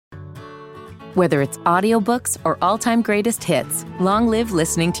Whether it's audiobooks or all-time greatest hits, long live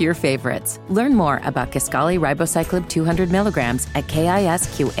listening to your favorites. Learn more about Kisqali Ribociclib 200 milligrams at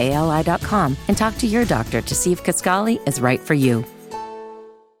KISQALI.com and talk to your doctor to see if Kisqali is right for you.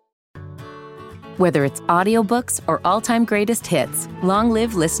 Whether it's audiobooks or all-time greatest hits, long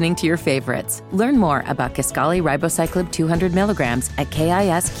live listening to your favorites. Learn more about Kisqali Ribociclib 200 milligrams at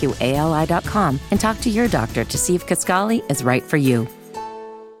KISQALI.com and talk to your doctor to see if Kisqali is right for you.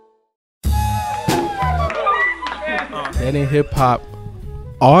 Dead End Hip Hop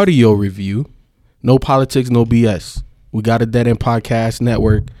audio review. No politics, no BS. We got a Dead End Podcast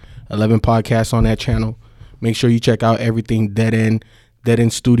Network, 11 podcasts on that channel. Make sure you check out everything Dead End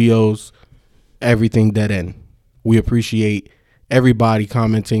Studios, everything Dead End. We appreciate everybody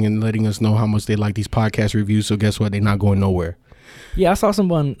commenting and letting us know how much they like these podcast reviews. So guess what? They're not going nowhere. Yeah, I saw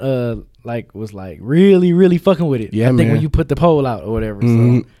someone was really fucking with it. Yeah, I think man. when you put the poll out or whatever.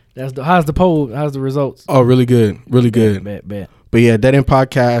 Mm-hmm. So how's the poll? How's the results? Oh, really good. Really good. Bet. But yeah, Dead End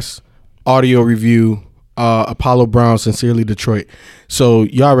Podcast, audio review, Apollo Brown, Sincerely Detroit. So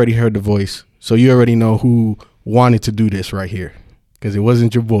you already heard the voice. So you already know who wanted to do this right here. Because it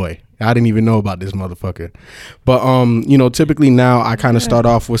wasn't your boy. I didn't even know about this motherfucker. But, typically now I kind of start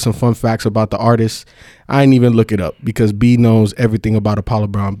off with some fun facts about the artist. I didn't even look it up because B knows everything about Apollo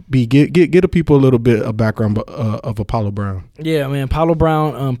Brown. B, get the people a little bit of background of Apollo Brown. Yeah, man. Apollo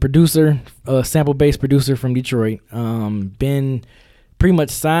Brown, producer, sample-based producer from Detroit. Been pretty much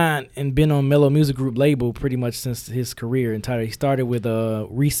signed and been on Mellow Music Group label pretty much since his career entirely. He started with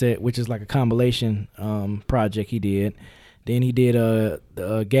Reset, which is like a compilation project he did. Then he did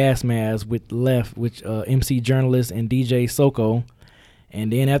Gas Mask with Left, which MC Journalist and DJ Soko.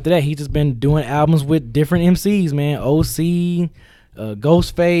 And then after that, he just been doing albums with different MCs, man. OC,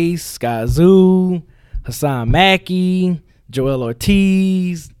 Ghostface, Skyzoo, Hassan Mackey, Joel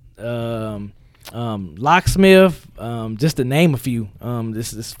Ortiz, Locksmith, just to name a few.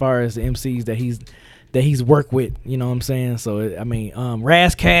 This as far as the MCs that he's worked with, you know what I'm saying? So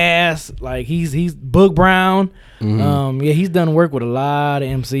Razcast, like he's Boog Brown. Mm-hmm. He's done work with a lot of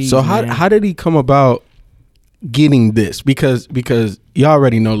MCs. So how did he come about getting this? Because y'all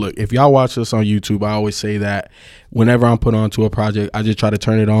already know, look, if y'all watch this on YouTube, I always say that whenever I'm put onto a project, I just try to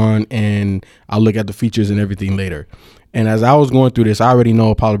turn it on and I'll look at the features and everything later. And as I was going through this, I already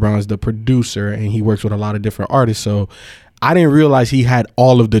know Apollo Brown is the producer and he works with a lot of different artists. So I didn't realize he had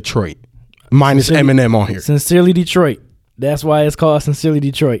all of Detroit. Minus Eminem on here. Sincerely Detroit. That's why it's called Sincerely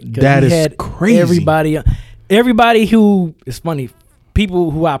Detroit. That is crazy. Everybody who, it's funny,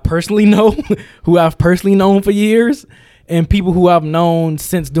 people who I personally know, who I've personally known for years, and people who I've known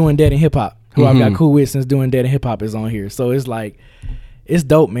since doing Dead End Hip Hop, who I've got cool with since doing Dead End Hip Hop is on here. So it's like, it's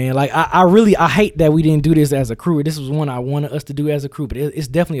dope, man. Like I hate that we didn't do this as a crew. This was one I wanted us to do as a crew, but it's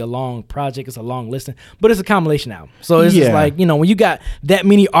definitely a long project. It's a long listen, but it's a compilation album. So it's just like, when you got that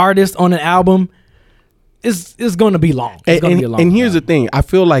many artists on an album, it's going to be long. It's going to be a long. And here's the thing: I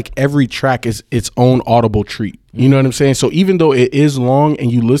feel like every track is its own audible treat. You know what I'm saying? So even though it is long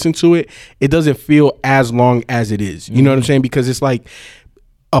and you listen to it, it doesn't feel as long as it is. You know what I'm saying? Because it's like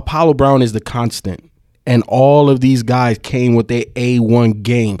Apollo Brown is the constant. And all of these guys came with their A1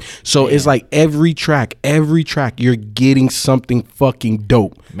 game. So it's like every track, you're getting something fucking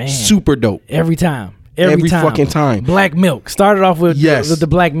dope. Man. Super dope. Every time. Every fucking time. Black Milk. Started off with the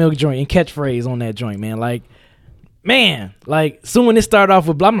Black Milk joint and catchphrase on that joint, man. Like, man, like, soon when it started off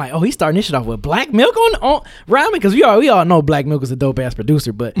with, I'm like, oh, he's starting this shit off with Black Milk on rhyming? Because we all know Black Milk is a dope-ass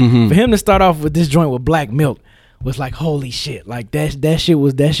producer. But for him to start off with this joint with Black Milk, was like, holy shit, like that shit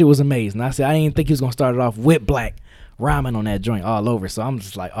was amazing. I said I didn't think he was gonna start it off with Black rhyming on that joint all over. So I'm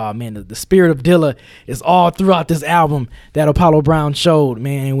just like, oh man, the spirit of Dilla is all throughout this album that Apollo Brown showed,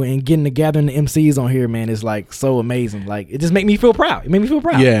 man. And getting together the MCs on here, man, is like so amazing. Like it just made me feel proud. It made me feel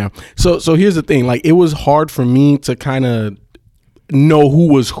proud. Yeah. So here's the thing, like it was hard for me to kind of know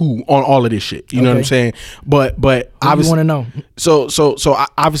who was who on all of this shit. You know what I'm saying? But obviously, want to know. So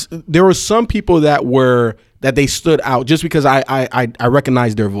obviously there were some people that they stood out just because I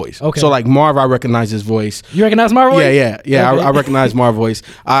recognized their voice. Okay. So like Marv, I recognize his voice. You recognize Marv voice? Yeah. Okay. I recognize Marv voice.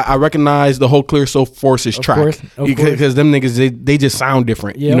 I recognize the whole Clear Soul Forces track because them niggas they just sound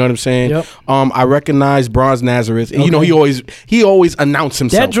different. Yep. You know what I'm saying? Yep. I recognize Bronze Nazareth, and he always announced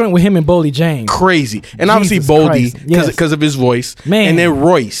himself. That joint with him and Boldy James, crazy, and obviously Boldy because of his voice, man, and then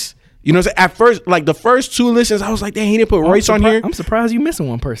Royce. You know what I'm saying? At first, like the first two listens, I was like, dang, he didn't put Royce on here. I'm surprised you missing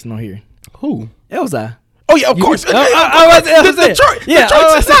one person on here. Who? Elzhi. Oh yeah, of course. Detroit is Nas. You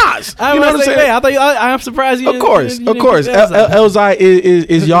know what I'm saying? I'm surprised you. Of course. Elzhi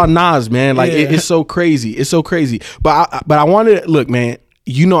is y'all Nas, man. Like it's so crazy. It's so crazy. But I wanted to look, man.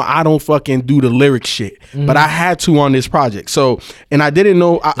 you know, I don't fucking do the lyric shit, but I had to on this project. So, and I didn't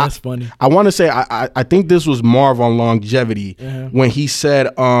know. That's funny. I want to say, I think this was Marv on Longevity when he said,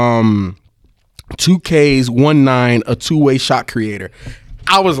 2Ks, 1-9, a two-way shot creator.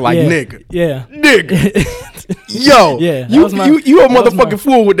 I was like, nigga. Yo, you a motherfucking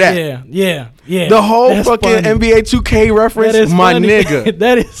fool with that. Yeah. The whole fucking funny. NBA 2K reference, my funny. Nigga.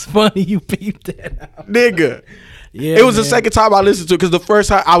 That is funny. You peeped that out. Nigga. Yeah, it was the second time I listened to it, because the first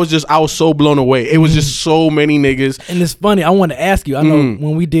time I was so blown away. It was just so many niggas. And it's funny. I want to ask you. I know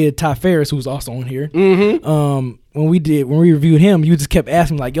when we did Ty Ferris, who's also on here. When we reviewed him, you just kept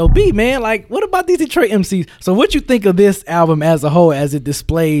asking like, "Yo, B man, like, what about these Detroit MCs?" So, what you think of this album as a whole, as it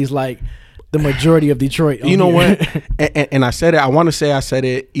displays like the majority of Detroit? You know what? And I said it. I want to say I said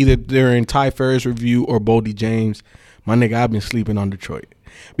it either during Ty Ferris review or Boldy James. My nigga, I've been sleeping on Detroit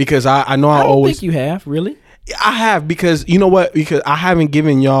because I know I always think you have really. I have, because you know what? Because I haven't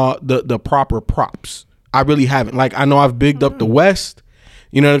given y'all the proper props. I really haven't. Like, I know I've bigged up the West.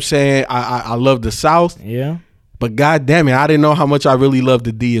 You know what I'm saying? I love the South. Yeah. But God damn it, I didn't know how much I really love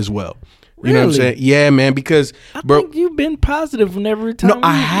the D as well. You know what I'm saying? Yeah, man. Because I think you've been positive whenever time. No,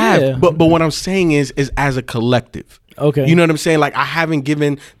 I have. Yeah. But what I'm saying is as a collective. Okay. You know what I'm saying? Like, I haven't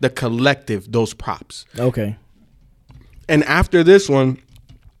given the collective those props. Okay. And after this one,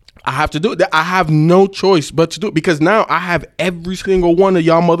 I have to do it. I have no choice but to do it, because now I have every single one of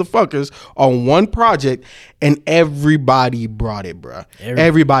y'all motherfuckers on one project, and everybody brought it, bruh.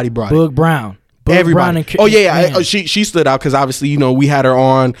 Everybody brought Boog Brown. Everybody. She stood out because obviously, you know, we had her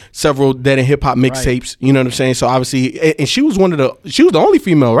on several Dead and Hip Hop mixtapes. Right. You know what I'm saying? So obviously, and she was she was the only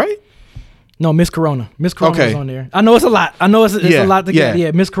female, right? No, Miss Corona. Miss Corona was on there. I know it's a lot. I know it's a lot to get. Yeah,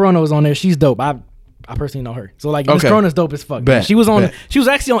 Miss Corona was on there. She's dope. I personally know her. So like Miss Corona's dope as fuck. She was on. She was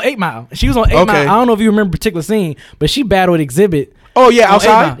actually on 8 Mile. She was on 8 Mile. I don't know if you remember a particular scene, but she battled Exhibit. Oh yeah,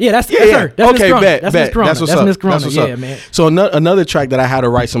 outside. Yeah, that's her. That's Miss Corona. That's Miss Corona. That's Miss Corona. Yeah, man. So another track that I had to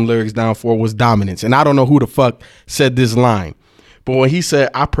write some lyrics down for was Dominance, and I don't know who the fuck said this line, but when he said,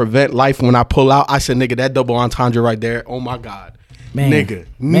 "I prevent life when I pull out," I said, "Nigga, that double entendre right there. Oh my god, man.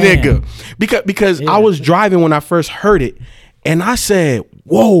 Nigga." Because I was driving when I first heard it, and I said,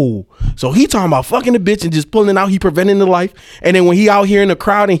 whoa. So he talking about fucking the bitch and just pulling out, he preventing the life. And then when he out here in the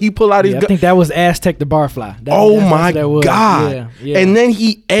crowd and he pull out his gun. I think that was Aztec the Barfly. Oh my God. Yeah. And then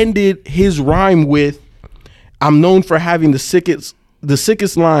he ended his rhyme with, "I'm known for having the sickest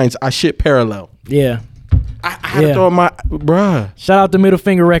lines, I shit parallel." Yeah. I had to throw my bruh. Shout out to Middle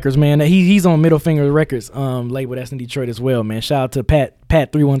Finger Records, man. He's on Middle Finger Records label that's in Detroit as well, man. Shout out to Pat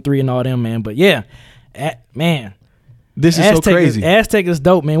 313 and all them, man. But yeah, man. This is so crazy. Aztec is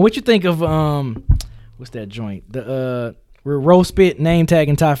dope, man. What you think of what's that joint? The Roll Spit, Name Tag,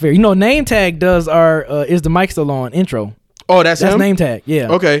 and Ty Ferris. You know, Name Tag does our Is the Mic Still On intro. Oh, that's him? Name Tag. Yeah.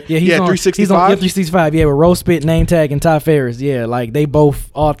 Okay. Yeah, he's on 365. He's on 365. Yeah, with Roll Spit, Name Tag, and Ty Ferris. Yeah, like they both,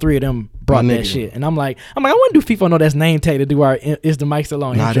 all three of them brought that shit. And I'm like, I want to do FIFA know that's Name Tag to do our Is the Mic Still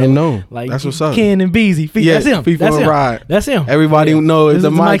On intro. I didn't know. Like, that's what's up. Ken and Beezy. That's him. FIFA that's and him. Ride. That's him. Everybody know Is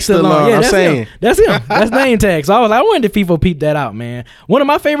the Mic Still On. Yeah, I'm saying. That's him. That's Name Tag. So I was like, I wanted to FIFA peep that out, man. One of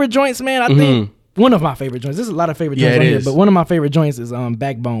my favorite joints, man, I think. One of my favorite joints. There's a lot of favorite joints on here, but one of my favorite joints is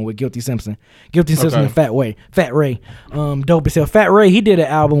Backbone with Guilty Simpson. Guilty Simpson and Fat Ray. Dope as hell. Fat Ray, he did an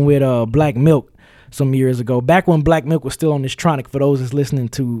album with Black Milk some years ago. Back when Black Milk was still on this Tronic, for those that's listening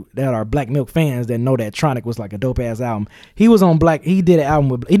to that are Black Milk fans that know that Tronic was like a dope ass album. He was on he did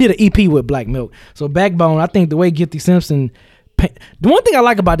an EP with Black Milk. So Backbone, I think the way Guilty Simpson, the one thing I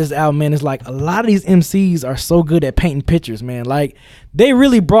like about this album, man, is like a lot of these MCs are so good at painting pictures, man. Like they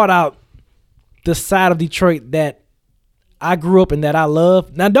really brought out the side of Detroit that I grew up in, that I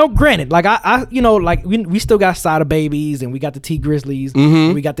love. Now, granted, like I you know, like we still got Cider Babies, and we got the T Grizzlies,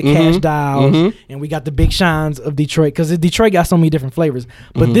 and we got the Cash Dolls, and we got the Big Shines of Detroit, because Detroit got so many different flavors.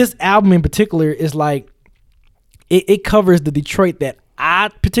 But this album in particular is like, it covers the Detroit that I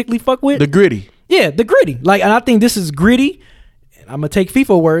particularly fuck with. The gritty. Yeah, the gritty. Like, and I think this is gritty. I'm gonna take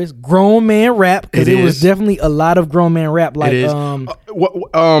FIFA words, grown man rap, because it was definitely a lot of grown man rap. Like, it is.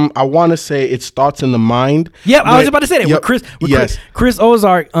 I want to say it starts in the mind. Yeah, I was about to say that. Yep. Chris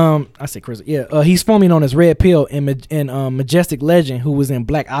Ozark. I say Chris. Yeah, he's formerly known as Red Pill and Majestic Legend, who was in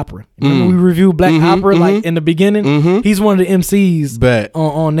Black Opera. Remember we reviewed Black Opera like in the beginning. He's one of the MCs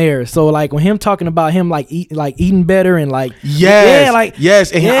on there. So like when him talking about him like eating better and like and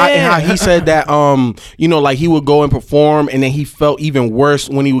how he said that you know, like he would go and perform and then he felt even worse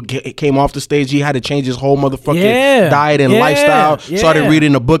when he came off the stage. He had to change his whole motherfucking diet and lifestyle. Started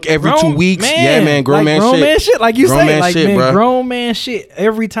reading a book every 2 weeks. Grown man shit. Like you say, like shit, man, grown man shit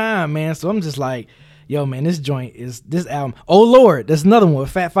every time, man. So I'm just like, yo, man, this album. Oh Lord, that's another one.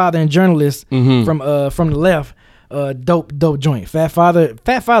 Fat Father and Journalist from the left. Dope joint. Fat Father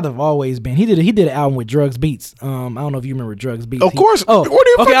have always been. He did an album with Drugs Beats. I don't know if you remember Drugs Beats. Of course. What do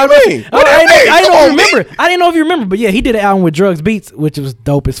you mean? I didn't know if you remember, but yeah, he did an album with Drugs Beats, which was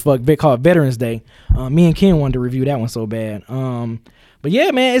dope as fuck. Called Veterans Day. Me and Ken wanted to review that one so bad. But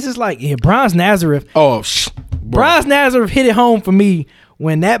yeah, man, it's just like Bronze Nazareth. Bronze Nazareth hit it home for me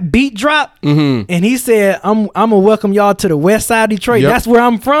when that beat dropped, and he said, "I'm gonna welcome y'all to the West Side of Detroit. That's where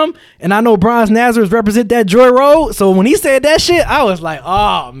I'm from, and I know Bronze Nazareth represent that Joy Road." So when he said that shit, I was like,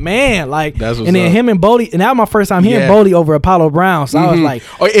 "Oh man!" Like, that's what's and then up. Him and Bodie, and that was my first time hearing Bodie over Apollo Brown. So I was like,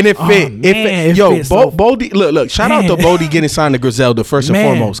 and it fit. Bodie, look! Shout out to Bodie getting signed to Griselda first and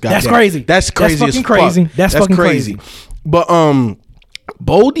foremost. That's crazy. That's crazy. That's fucking crazy. That's fucking crazy. But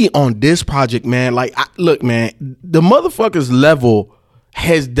Bodie on this project, man. Like, look, man, the motherfucker's level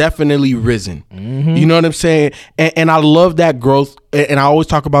has definitely risen. You know what I'm saying? And I love that growth. And I always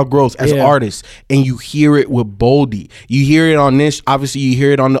talk about growth as artists. And you hear it with Bodie. You hear it on this. Obviously, you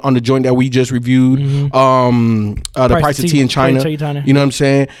hear it on the joint that we just reviewed. The Price of Tea in China. You know what I'm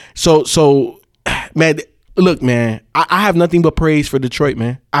saying? So man, look, man, I have nothing but praise for Detroit,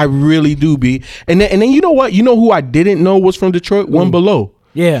 man. I really do, B. And then you know what? You know who I didn't know was from Detroit? One Below.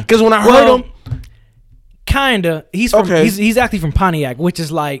 Yeah. Because when I heard him, kinda. He's from he's actually from Pontiac, which is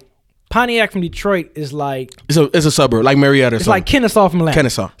like Pontiac from Detroit is like it's a suburb, like Marietta. It's like Kennesaw from Atlanta.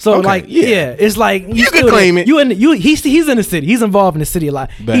 Kennesaw. So like it's like you can claim it. He's in the city. He's involved in the city a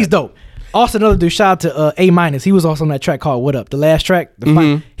lot. He's dope. Also another dude, shout out to A-. He was also on that track called What Up, the last track.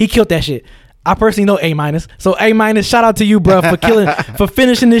 He killed that shit. I personally know A-. So A-, shout out to you, bro, for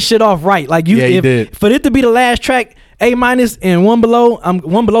finishing this shit off right. Like you did. For it to be the last track, A- and One Below.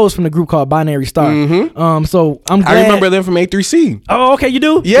 One Below is from the group called Binary Star. So I'm glad. I remember them from A3C. Oh, okay, you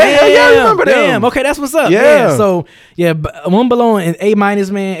do? Yeah, I remember them. Damn, okay, that's what's up. Yeah. So One Below and A-, man,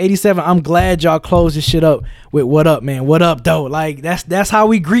 87. I'm glad y'all closed this shit up with What Up, man. What up, though? Like that's how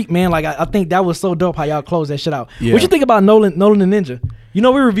we greet, man. Like I think that was so dope how y'all closed that shit out. Yeah. What you think about Nolan the Ninja? You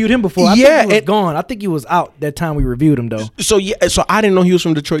know, we reviewed him before. I think he was gone. I think he was out that time we reviewed him, though. So I didn't know he was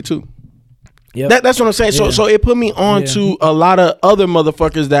from Detroit too. Yep. That's what I'm saying. So it put me on to a lot of other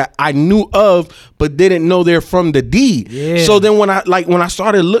motherfuckers that I knew of but didn't know they're from the D. Yeah. So then when I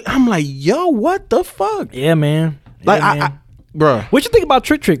started look, I'm like, yo, what the fuck? Yeah, man. Like I bruh. What you think about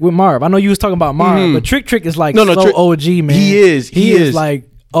Trick with Marv? I know you was talking about Marv, but Trick is like OG, man. He is like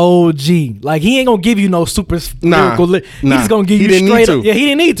OG. Like he ain't gonna give you no super lyrical. He's just gonna give you straight up. Yeah, he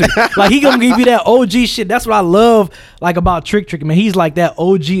didn't need to. Like he gonna give you that OG shit. That's what I love like about Trick, man. He's like that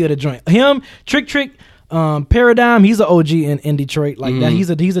OG of the joint. Him, Trick, Paradigm. He's an OG in Detroit. Like that. He's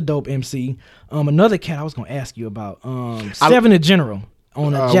a dope MC. Another cat I was gonna ask you about. Seven in General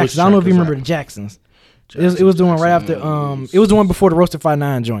on the Jacksons. I don't know if you remember the Jacksons. It was doing right after. It was the one before the Roasted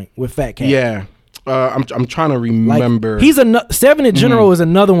 5-9 joint with Fat Cat. Yeah. I'm trying to remember. Like, he's Seven in General is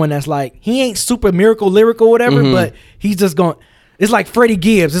another one that's like he ain't super lyrical whatever, but he's just going. It's like Freddie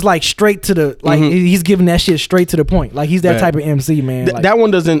Gibbs. It's like straight to the he's giving that shit straight to the point. Like he's that type of MC, man. Like, that one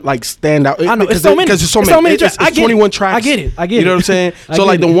doesn't like stand out. I know it's so many. Because it's so many. It's 21 tracks. I get it. You know what I'm saying? So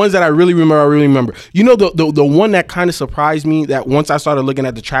like the ones that I really remember. You know the one that kind of surprised me that once I started looking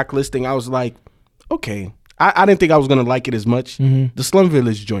at the track listing, I was like, okay, I didn't think I was gonna like it as much. The Slum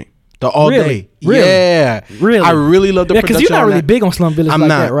Village joint. The All Day. Really? Yeah. Really? I really love the production. Because you're not really big on Slum Village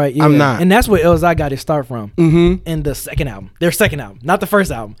that, right? Yeah. I'm not. And that's where LZI got his start from. In the second album. Their second album. Not the first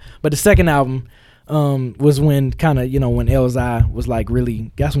album. But the second album was when kind of, when LZI was like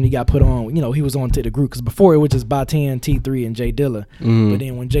really, that's when he got put on, he was on to the group. Because before it was just Batan, T3, and Jay Dilla. But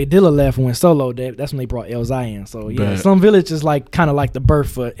then when Jay Dilla left and went solo, that's when they brought LZI in. So yeah, Slum Village is like kind of like the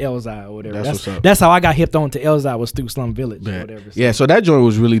birth for LZI or whatever. That's how I got hipped on to LZI, was through Slum Village or whatever. So. Yeah, so that joint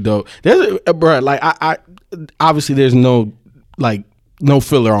was really dope. There's I obviously there's no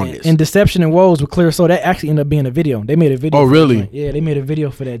filler on this. And Deception and Woes with Clear Soul, that actually ended up being a video. They made a video. Oh, really? Yeah, they made a video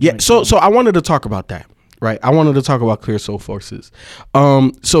for that. Yeah, so I wanted to talk about that, right? I wanted to talk about Clear Soul Forces.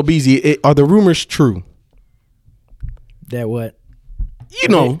 So BZ, are the rumors true? That what?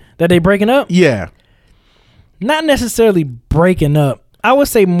 That they breaking up? Yeah. Not necessarily breaking up. I would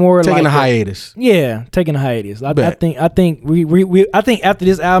say more taking like a hiatus. Taking a hiatus. I think after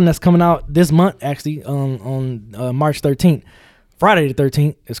this album that's coming out this month, actually on March 13th, Friday the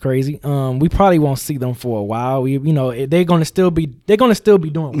 13th is crazy. We probably won't see them for a while. They're gonna still be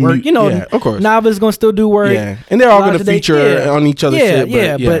doing work. Of course. Novel's gonna still do work. Yeah, and they're all gonna feature on each other's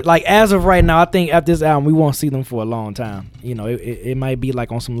shit. But like as of right now, I think after this album, we won't see them for a long time. It might be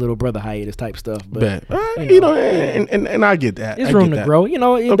like on some Little Brother hiatus type stuff. But and I get that. It's room to grow.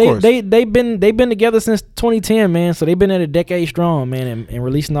 They've been together since 2010, man. So they've been at a decade strong, man, and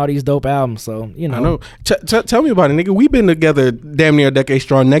releasing all these dope albums. So I know. Tell me about it, nigga. We've been together damn near a decade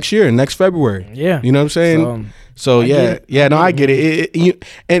strong next February. Yeah. You know what I'm saying? So I get it.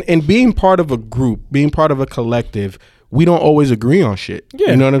 And being part of a group, being part of a collective, we don't always agree on shit. Yeah.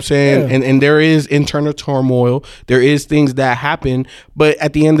 You know what I'm saying? Yeah. And there is internal turmoil. There is things that happen. But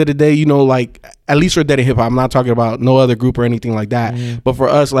at the end of the day, like, at least for Dead End Hip Hop, I'm not talking about no other group or anything like that. Mm-hmm. But for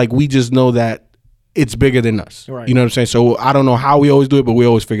us, like, we just know that it's bigger than us. Right. You know what I'm saying? So I don't know how we always do it, but we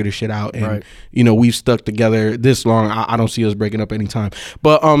always figure this shit out. And, we've stuck together this long. I don't see us breaking up anytime.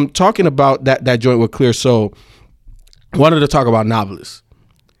 But talking about that joint with Clear Soul, wanted to talk about Novelist.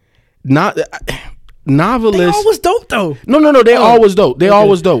 Novelist. They all was dope though. No. They all was dope. They all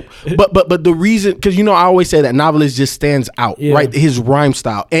was dope. But the reason, because I always say that Novelist just stands out, right? His rhyme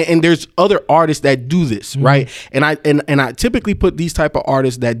style, and there's other artists that do this, right? And I typically put these type of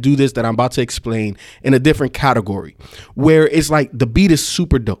artists that do this that I'm about to explain in a different category, where it's like the beat is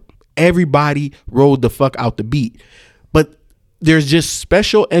super dope. Everybody rode the fuck out the beat, but there's just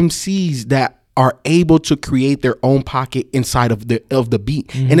special MCs that are able to create their own pocket inside of the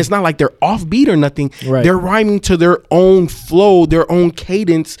beat. And it's not like they're off beat or nothing. Right. They're rhyming to their own flow, their own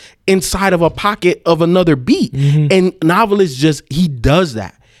cadence inside of a pocket of another beat. And Novelist he does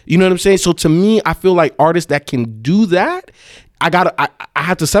that. You know what I'm saying? So to me, I feel like artists that can do that, I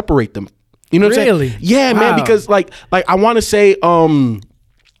have to separate them. You know what I'm saying? Yeah, man, because like I want to say on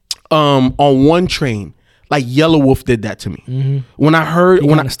One Train, like Yellow Wolf did that to me. When I heard,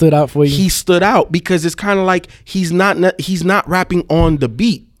 he stood out for you. He stood out because it's kind of like he's not rapping on the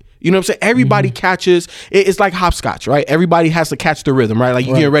beat. You know what I'm saying? Everybody catches. It's like hopscotch, right? Everybody has to catch the rhythm, right? Like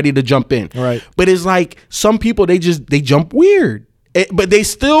you get ready to jump in, right? But it's like some people they jump weird. But they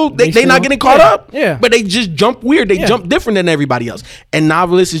not getting caught up. Yeah. But they just jump weird. They jump different than everybody else. And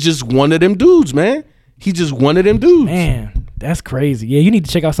Novelist is just one of them dudes, man. He's just one of them dudes. Man, that's crazy. Yeah, you need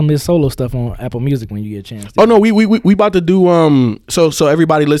to check out some of his solo stuff on Apple Music when you get a chance. Oh no, we about to do so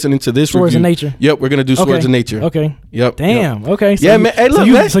everybody listening to this Swords review. of Nature. Yep, we're gonna do Swords of Nature. Okay. Yep. Damn. Okay. So yeah, man. Hey,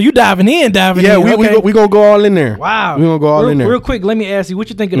 look, so you diving in. Yeah, we gonna go all in there. Wow. We gonna go all in there. Real quick, let me ask you, what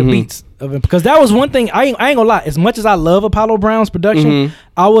you think of the beats of it? Because that was one thing I ain't gonna lie. As much as I love Apollo Brown's production,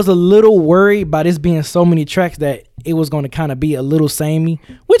 I was a little worried by this being so many tracks that it was going to kind of be a little samey,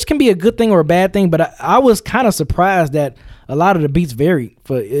 which can be a good thing or a bad thing. But I was kind of surprised that a lot of the beats varied,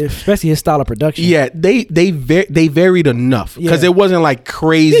 especially his style of production. Yeah, they varied enough because it wasn't like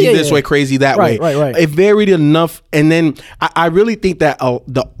crazy this way, crazy that way. Right. It varied enough, and then I really think that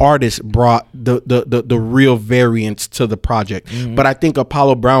the artist brought the real variance to the project. But I think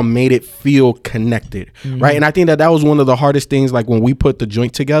Apollo Brown made it feel connected, right? And I think that was one of the hardest things, like when we put the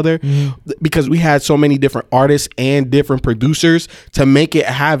joint together, because we had so many different artists and different producers, to make it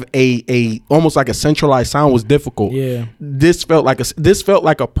have a almost like a centralized sound was difficult. Yeah. This felt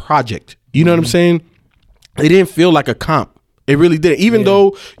like a project. You know what I'm saying? It didn't feel like a comp. It really didn't. Even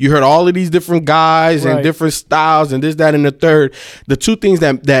though you heard all of these different guys and different styles and this, that, and the third, the two things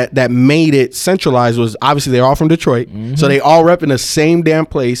that made it centralized was obviously they're all from Detroit. So they all rep in the same damn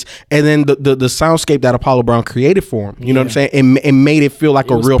place. And then the soundscape that Apollo Brown created for him. You know what I'm saying? It made it feel like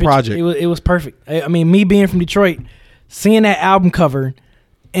a real project. It was perfect. I mean, me being from Detroit, seeing that album cover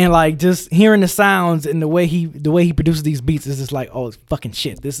and like just hearing the sounds and the way he produces these beats is just like, oh, it's fucking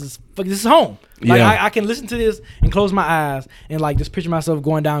shit. This is home. Like I can listen to this and close my eyes and like just picture myself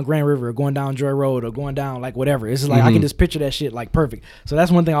going down Grand River or going down Joy Road or going down like whatever. It's just like I can just picture that shit like perfect. So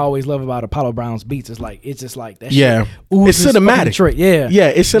that's one thing I always love about Apollo Brown's beats. It's just like that shit. It's cinematic. Detroit. Yeah,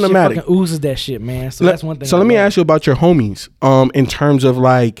 it's cinematic. Fucking oozes that shit, man. So that's one thing. So let me ask you about your homies. In terms of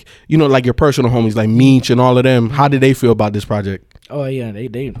like, like your personal homies like Meech and all of them. How did they feel about this project? Oh yeah,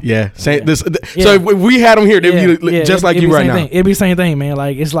 they So if we had them here, they'd be just like you right now. It'd be the same thing, man.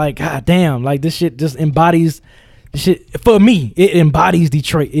 Like it's like, god damn, like this shit just embodies shit for me. It embodies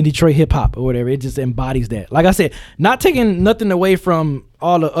Detroit hip hop or whatever. It just embodies that. Like I said, not taking nothing away from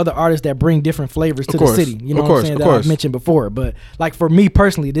all the other artists that bring different flavors to the city. You know what I'm saying? That I've mentioned before. But like for me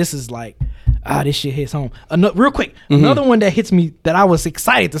personally, this is like this shit hits home. Real quick, another one that hits me that I was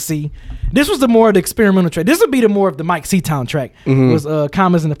excited to see. This was the more of the experimental track. This would be the more of the Mike Seatown track. Was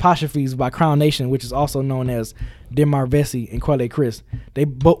Commas and Apostrophes by Crown Nation, which is also known as Demar Vesey and Quelle Chris. They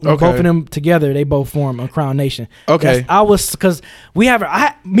both of them together. They both form a Crown Nation. Okay, because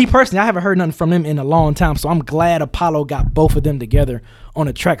me personally, I haven't heard nothing from them in a long time. So I'm glad Apollo got both of them together on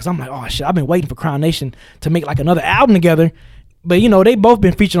a track. Cause I'm like, oh shit, I've been waiting for Crown Nation to make like another album together. But you know, they both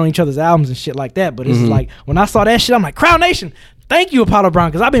been featured on each other's albums and shit like that. But it's like when I saw that shit, I'm like, Crown Nation. Thank you, Apollo Brown,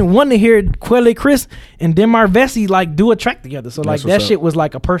 because I've been wanting to hear Quelle Chris and Demar Vesey like do a track together. So like that shit was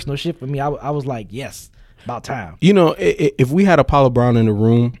like a personal shit for me. I was like, yes, about time. You know, if we had Apollo Brown in the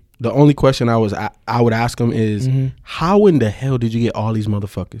room, the only question I would ask him is, how in the hell did you get all these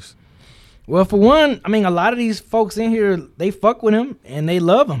motherfuckers? Well, for one, I mean, a lot of these folks in here, they fuck with him and they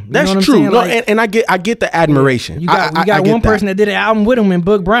love him. You That's know what true. I'm saying? No, like, and I get the admiration. You got one person that did an album with him in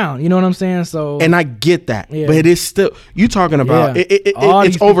Boog Brown. You know what I'm saying? So, and I get that, but it is still you talking about.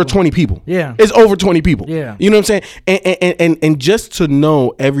 It's over 20 people. Yeah, it's over 20 people. Yeah, you know what I'm saying? And just to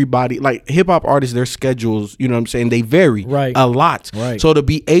know everybody, like hip hop artists, their schedules, you know what I'm saying, they vary a lot. Right. So to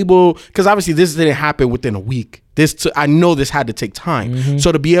be able, because obviously this didn't happen within a week. I know this had to take time.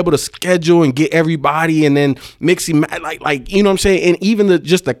 So to be able to schedule and get everybody and then mixing, like you know what I'm saying, and even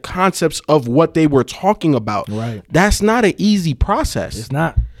just the concepts of what they were talking about. Right. That's not an easy process. It's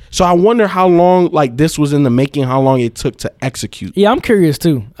not. So I wonder how long like this was in the making, how long it took to execute. Yeah, I'm curious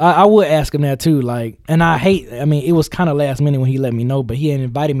too. I would ask him that too. Like, and I mean, it was kind of last minute when he let me know, but he had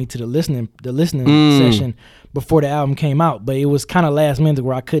invited me to the listening session before the album came out, but it was kind of last minute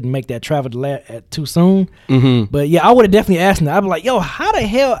where I couldn't make that travel too soon. But yeah, I would have definitely asked him. I'd be like, yo,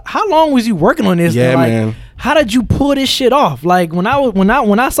 how long was you working on this? Yeah, like, man. How did you pull this shit off? Like when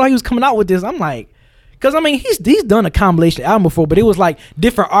I saw he was coming out with this, I'm like, because I mean he's done a compilation album before, but it was like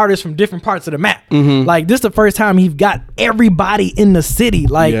different artists from different parts of the map. Like this is the first time he's got everybody in the city.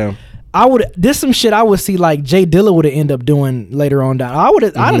 Like this some shit I would see like Jay Dilla would have ended up doing later on down.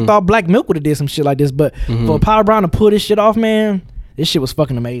 I'd have thought Black Milk would have did some shit like this, but for Apollo Brown to pull this shit off, man, this shit was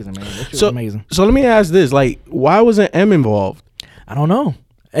fucking amazing, man. This shit was amazing. So let me ask this: like, why wasn't M involved? I don't know.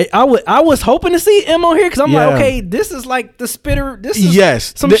 I was hoping to see M on here because I'm like, okay, this is like the spitter. This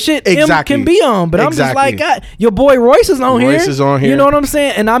is some shit M can be on, but I'm just like, God, your boy Royce is on here. Royce is on here. You know what I'm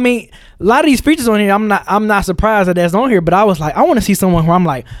saying? And I mean, a lot of these features on here, I'm not surprised that that's on here. But I was like, I want to see someone who I'm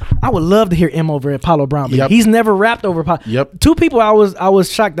like, I would love to hear M over Apollo Brown. But he's never rapped over Apollo. Two people I was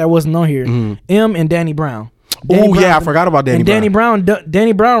shocked that wasn't on here. M and Danny Brown. Oh yeah, I forgot about Danny Brown.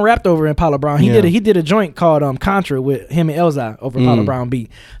 Danny Brown rapped over Apollo Brown. He did a joint called Contra with him and Elzhi over Apollo Brown beat.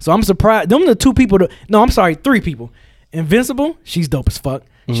 So I'm surprised. Them the two people. Three people. Invincible, she's dope as fuck.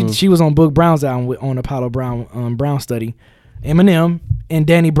 She was on Boog Brown's album on Apollo Brown Brown Study. Eminem and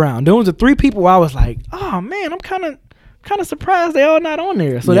Danny Brown. Those are three people where I was like, oh man, I'm kind of surprised they all not on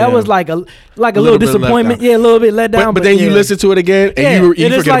there. So that was like a little disappointment. Yeah, a little bit let down. But then you listen to it again and you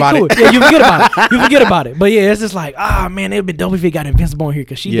forget about it. Yeah, you forget about it. You forget about it. But yeah, it's just like, man, it'd been dope if he got Invincible on here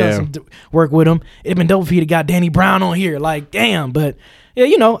because she done some work with him. It'd been dope if he got Danny Brown on here. Like, damn. But yeah,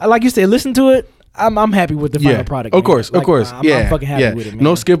 you know, like you said, listen to it. I'm happy with the final product. Of course. I'm fucking happy with it, man.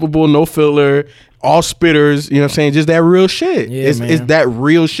 No skippable, no filler, all spitters, you know what I'm saying? Just that real shit. Yeah, it's that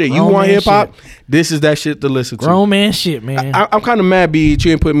real shit. You want hip hop? This is that shit to listen to. Grown man shit, man. I'm kind of mad, B, you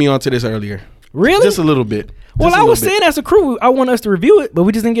didn't put me onto this earlier. Really? Just a little bit. Well, I was saying as a crew, I want us to review it, but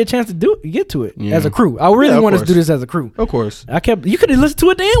we just didn't get a chance to get to it as a crew. I really want us to do this as a crew. Of course. You could have listened to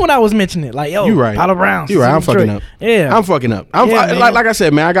it then when I was mentioning it. Like, yo, you right. Apollo Brown. You right. I'm fucking up. Yeah. I'm fucking up. Like I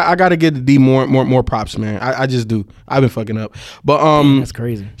said, man, I got to give the D more props, man. I just do. I've been fucking up. But damn, that's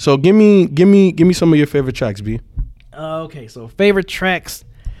crazy. So give me some of your favorite tracks, B. Okay, so favorite tracks.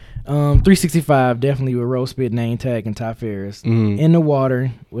 365 definitely with Rose Spit, Name Tag, and Ty Ferris. In the Water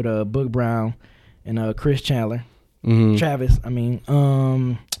with Boog Brown and Chris Chandler. Travis, I mean,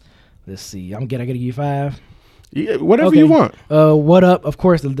 let's see. I gotta give you 5. Yeah, whatever you want. What Up, of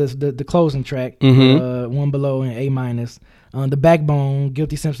course, the closing track. One Below and A-. The Backbone,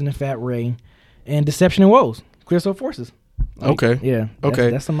 Guilty Simpson and Fat Ray, and Deception and Woes, Clear Soul Forces. Okay. Yeah.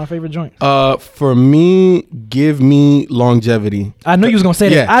 That's some of my favorite joints. For me, give me Longevity. I knew you was gonna say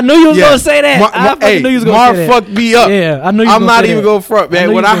that. I knew you was gonna say that. I knew you was gonna say that. Fucked me up. Yeah, I knew you was I'm gonna not say even that. gonna front,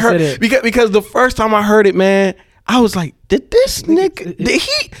 man. When I heard because the first time I heard it, man, I was like, did this nigga,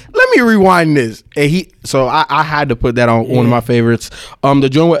 let me rewind this. And so I had to put that on one of my favorites. The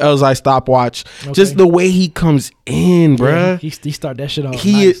joint with Elzhi, Stopwatch, just the way he comes in, bruh. He start that shit off.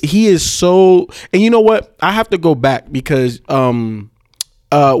 He is so, and you know what? I have to go back because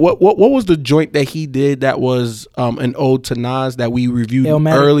what was the joint that he did that was an ode to Nas that we reviewed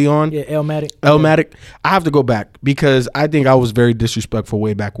early on? Yeah, Elmatic. Elmatic. I have to go back because I think I was very disrespectful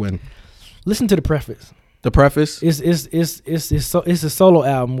way back when. Listen to the preface. The preface? It's a solo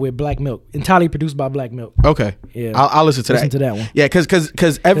album with Black Milk, entirely produced by Black Milk. Okay. Yeah. I'll listen to that. Listen to that one. Yeah,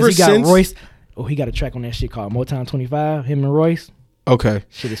 because ever since Royce, he got a track on that shit called Motown 25. Him and Royce. Okay.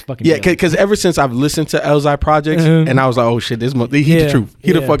 Shit is fucking. Yeah, because ever since I've listened to Elzhi projects, and I was like, oh shit, he the truth.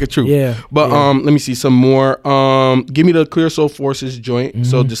 He the fucking truth. Yeah. But let me see some more. Give me the Clear Soul Forces joint.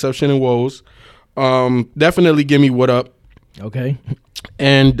 So Deception and Woes. Definitely give me What Up. Okay.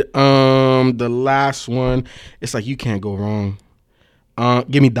 And the last one, it's like you can't go wrong.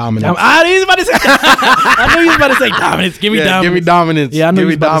 Give me Dominance. I knew you was about to say. I knew you was about to say Dominance. Give me Dominance. Give me Dominance. Yeah, I knew give you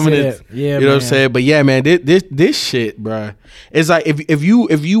was about to say that. Yeah, you know what I'm saying. But yeah, man, this shit, bruh. It's like if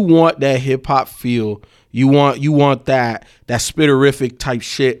you want that hip hop feel, you want that spitterific type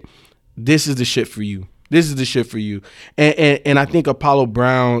shit. This is the shit for you. This is the shit for you. And I think Apollo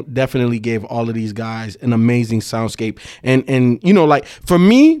Brown definitely gave all of these guys an amazing soundscape. And you know, like for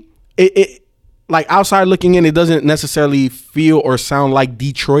me, it like outside looking in, it doesn't necessarily feel or sound like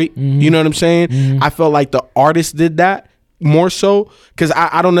Detroit. You know what I'm saying? I felt like the artist did that more so because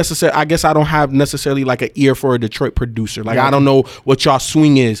I don't necessarily, I guess I don't have necessarily like an ear for a Detroit producer. Like I don't know what y'all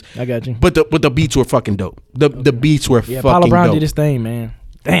swing is. I got you. But the beats were fucking dope. The beats were fucking Apollo Brown dope. did his thing, man.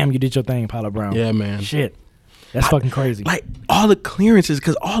 Damn, you did your thing, Apollo Brown. Yeah, man. Shit. That's fucking crazy. Like all the clearances,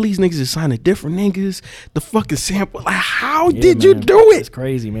 because all these niggas is signing different niggas. The fucking sample. Like, how did you do it? It's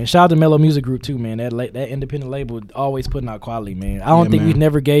crazy, man. Shout out to Mellow Music Group too, man. That independent label always putting out quality, man. I don't think we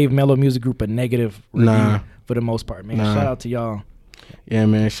never gave Mellow Music Group a negative review for the most part, man. Shout out to y'all. Yeah,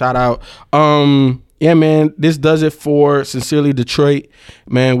 man. Shout out. Yeah, man, this does it for Sincerely Detroit.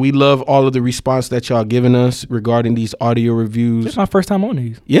 Man, we love all of the response that y'all giving us regarding these audio reviews. This is my first time on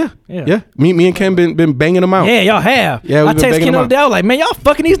these. Yeah. Me and Ken been banging them out. Yeah, y'all have. Yeah, I text Ken up there, like, man, y'all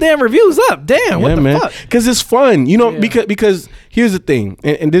fucking these damn reviews up. Damn, what the fuck? Because it's fun, you know. Because here's the thing,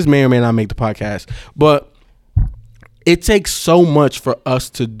 and this may or may not make the podcast, but it takes so much for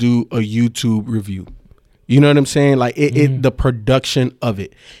us to do a YouTube review. You know what I'm saying? Like the production of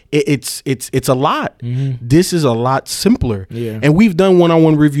it's a lot. This is a lot simpler. Yeah. And we've done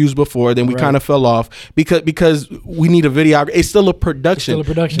one-on-one reviews before. Then we kind of fell off because we need a video. It's still a production.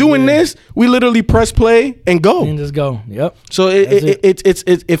 Doing this, we literally press play and go. And just go. Yep. So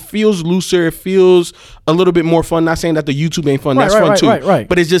it feels looser. It feels a little bit more fun. Not saying that the YouTube ain't fun. That's fun too. Right.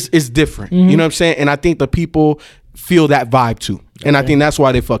 But it's different. You know what I'm saying? And I think the people feel that vibe too. And I think that's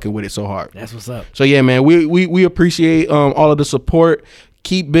why they fucking with it so hard. That's what's up. So yeah, man, we appreciate all of the support.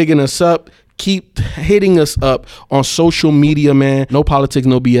 Keep bigging us up. Keep hitting us up on social media, man. No politics,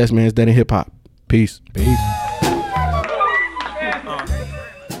 no BS, man. It's Dead in Hip Hop. Peace.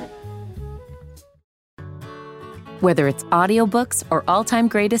 Whether it's audiobooks or all-time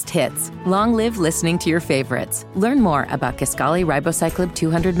greatest hits, long live listening to your favorites. Learn more about Kisqali Ribociclib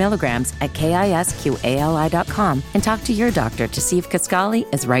 200 milligrams at KISQALI.com and talk to your doctor to see if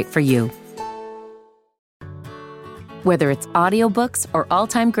Kisqali is right for you. Whether it's audiobooks or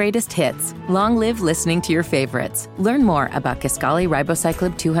all-time greatest hits, long live listening to your favorites. Learn more about Kisqali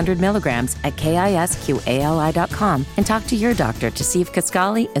Ribociclib 200 milligrams at KISQALI.com and talk to your doctor to see if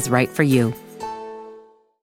Kisqali is right for you.